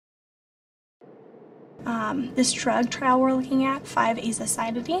This drug trial we're looking at,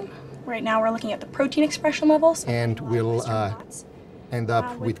 5-azacitidine. Right now we're looking at the protein expression levels. And we'll end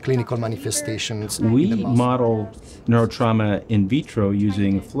up with clinical manifestations. We model neurotrauma in vitro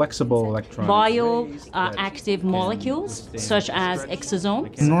using flexible electron bioactive molecules such as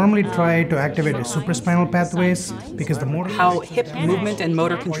exosomes. Normally try to activate the supraspinal pathways because the motor... How hip movement and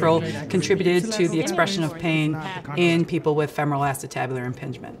motor control contributed to the expression of pain in people with femoral acetabular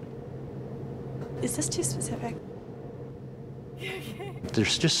impingement. Is this too specific?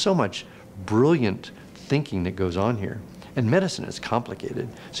 There's just so much brilliant thinking that goes on here. And medicine is complicated,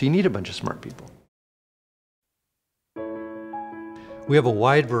 so you need a bunch of smart people. We have a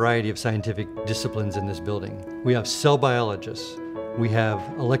wide variety of scientific disciplines in this building. We have cell biologists, we have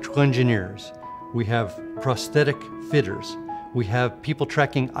electrical engineers, we have prosthetic fitters, we have people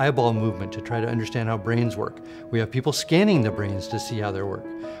tracking eyeball movement to try to understand how brains work. We have people scanning the brains to see how they work.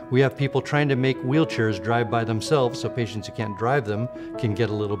 We have people trying to make wheelchairs drive by themselves so patients who can't drive them can get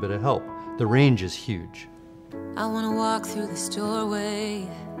a little bit of help. The range is huge. I want to walk through this doorway.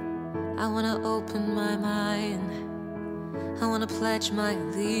 I want to open my mind. I want to pledge my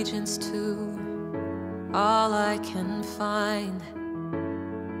allegiance to all I can find.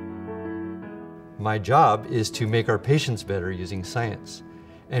 My job is to make our patients better using science.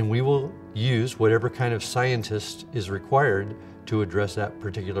 And we will use whatever kind of scientist is required to address that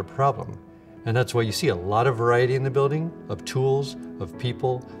particular problem. And that's why you see a lot of variety in the building, of tools, of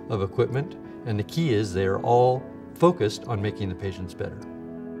people, of equipment. And the key is they're all focused on making the patients better.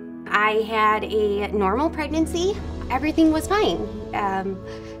 I had a normal pregnancy. Everything was fine.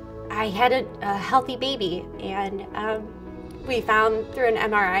 I had a healthy baby, and we found through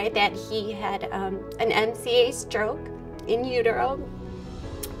an MRI that he had an MCA stroke in utero.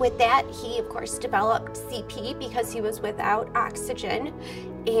 With that, he of course developed CP because he was without oxygen.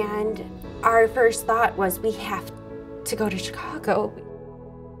 And our first thought was, we have to go to Chicago.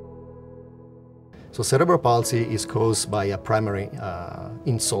 So cerebral palsy is caused by a primary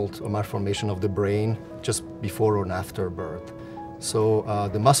insult or malformation of the brain just before or after birth. So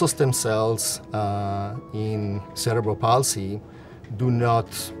the muscle stem cells in cerebral palsy do not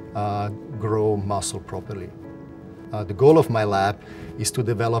grow muscle properly. The goal of my lab is to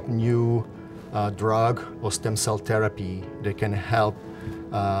develop new drug or stem cell therapy that can help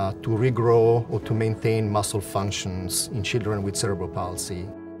to regrow or to maintain muscle functions in children with cerebral palsy.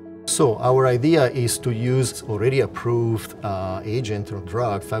 So our idea is to use already approved agent or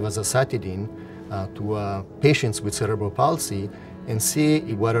drug, 5-azacitidine, to patients with cerebral palsy and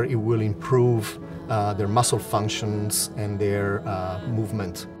see whether it will improve their muscle functions and their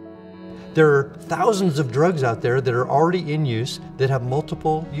movement. There are thousands of drugs out there that are already in use that have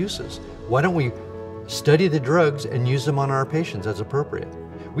multiple uses. Why don't we study the drugs and use them on our patients as appropriate?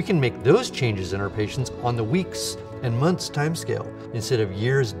 We can make those changes in our patients on the weeks and months timescale instead of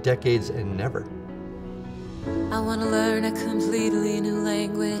years, decades, and never. I want to learn a completely new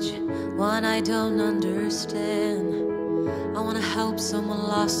language, one I don't understand. I want to help someone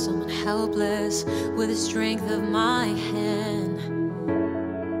lost, someone helpless, with the strength of my hand.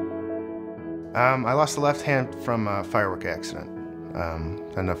 I lost the left hand from a firework accident.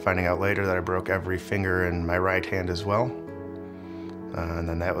 Ended up finding out later that I broke every finger in my right hand as well. And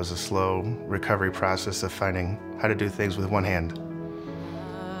then that was a slow recovery process of finding how to do things with one hand.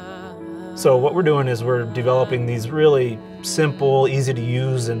 So what we're doing is we're developing these really simple, easy to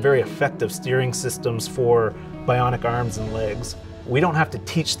use, and very effective steering systems for bionic arms and legs. We don't have to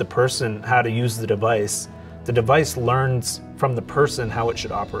teach the person how to use the device. The device learns from the person how it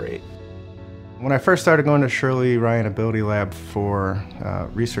should operate. When I first started going to Shirley Ryan AbilityLab for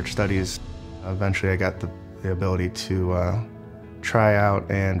research studies, eventually I got the ability to try out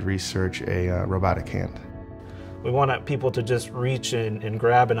and research a robotic hand. We want people to just reach and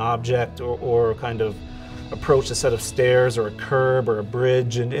grab an object or kind of approach a set of stairs or a curb or a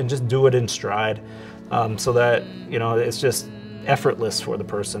bridge and just do it in stride so that, you know, it's just effortless for the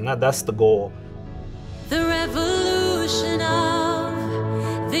person. That's the goal. The revolution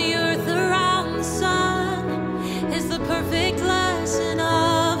of the earth around the sun is the perfect lesson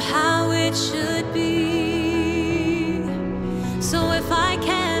of how it should be. So if I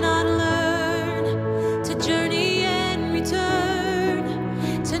cannot learn to journey and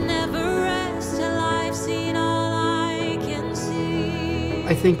return, to never rest till I've seen all I can see.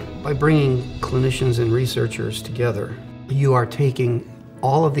 I think by bringing clinicians and researchers together, you are taking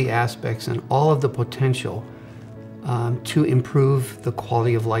all of the aspects and all of the potential to improve the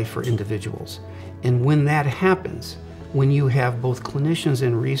quality of life for individuals. And when that happens, When you have both clinicians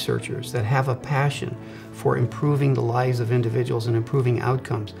and researchers that have a passion for improving the lives of individuals and improving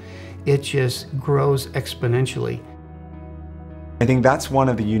outcomes, it just grows exponentially. I think that's one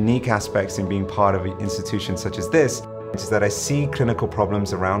of the unique aspects in being part of an institution such as this, is that I see clinical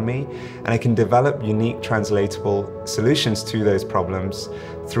problems around me and I can develop unique translatable solutions to those problems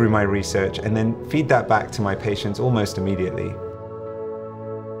through my research and then feed that back to my patients almost immediately.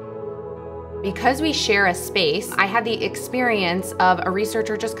 Because we share a space, I had the experience of a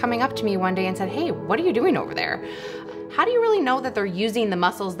researcher just coming up to me one day and said, "Hey, what are you doing over there? How do you really know that they're using the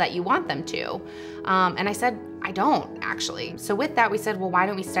muscles that you want them to?" And I said, "I don't, actually." So with that, we said, well, why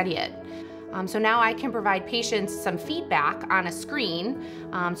don't we study it? So now I can provide patients some feedback on a screen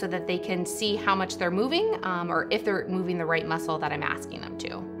so that they can see how much they're moving or if they're moving the right muscle that I'm asking them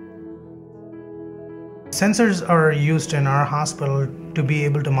to. Sensors are used in our hospital to be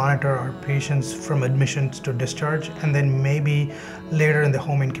able to monitor our patients from admissions to discharge, and then maybe later in the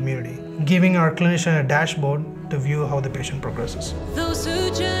home and community, giving our clinician a dashboard to view how the patient progresses. Those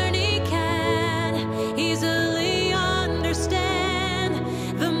who journey can easily understand.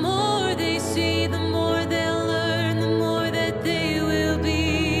 The more they see, the more they'll learn, the more that they will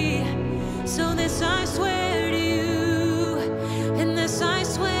be. So this I swear to you, and this I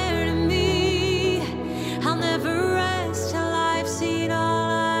swear to me, I'll never rest till I've seen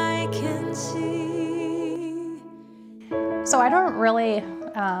all I can see. So I don't really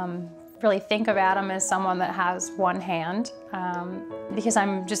think of Adam as someone that has one hand, because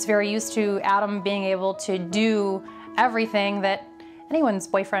I'm just very used to Adam being able to do everything that anyone's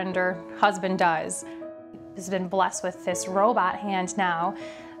boyfriend or husband does. He's been blessed with this robot hand now.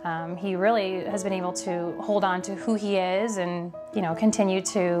 He really has been able to hold on to who he is and, continue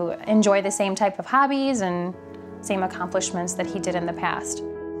to enjoy the same type of hobbies and same accomplishments that he did in the past.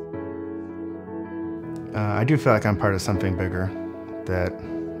 I do feel like I'm part of something bigger, that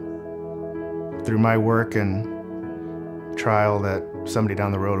through my work and trial that somebody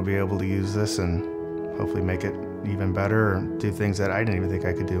down the road will be able to use this and hopefully make it even better or do things that I didn't even think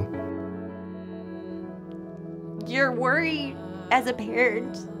I could do. You're worried as a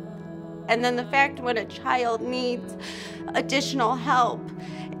parent, and then the fact when a child needs additional help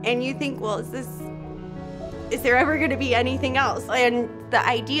and you think, well, is there ever going to be anything else? And the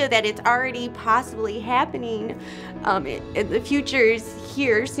idea that it's already possibly happening in the future is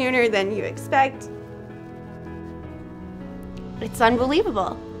here sooner than you expect. It's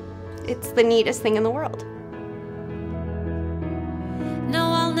unbelievable. It's the neatest thing in the world.